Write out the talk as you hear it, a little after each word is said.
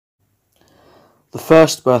The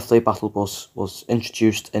first birthday battle bus was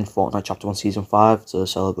introduced in Fortnite Chapter 1 Season 5 to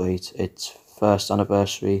celebrate its first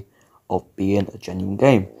anniversary of being a genuine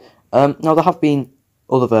game. Now, there have been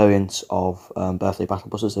other variants of birthday battle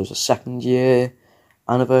buses. There was a second year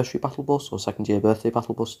anniversary battle bus, or second year birthday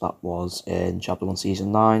battle bus, that was in Chapter 1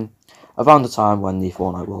 Season 9, around the time when the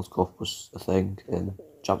Fortnite World Cup was a thing in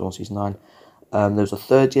Chapter 1 Season 9. There was a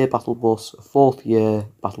third year battle bus, a fourth year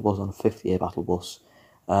battle bus, and a fifth year battle bus.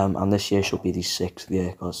 And this year should be the sixth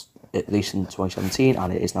year, because it released in 2017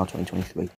 and it is now 2023.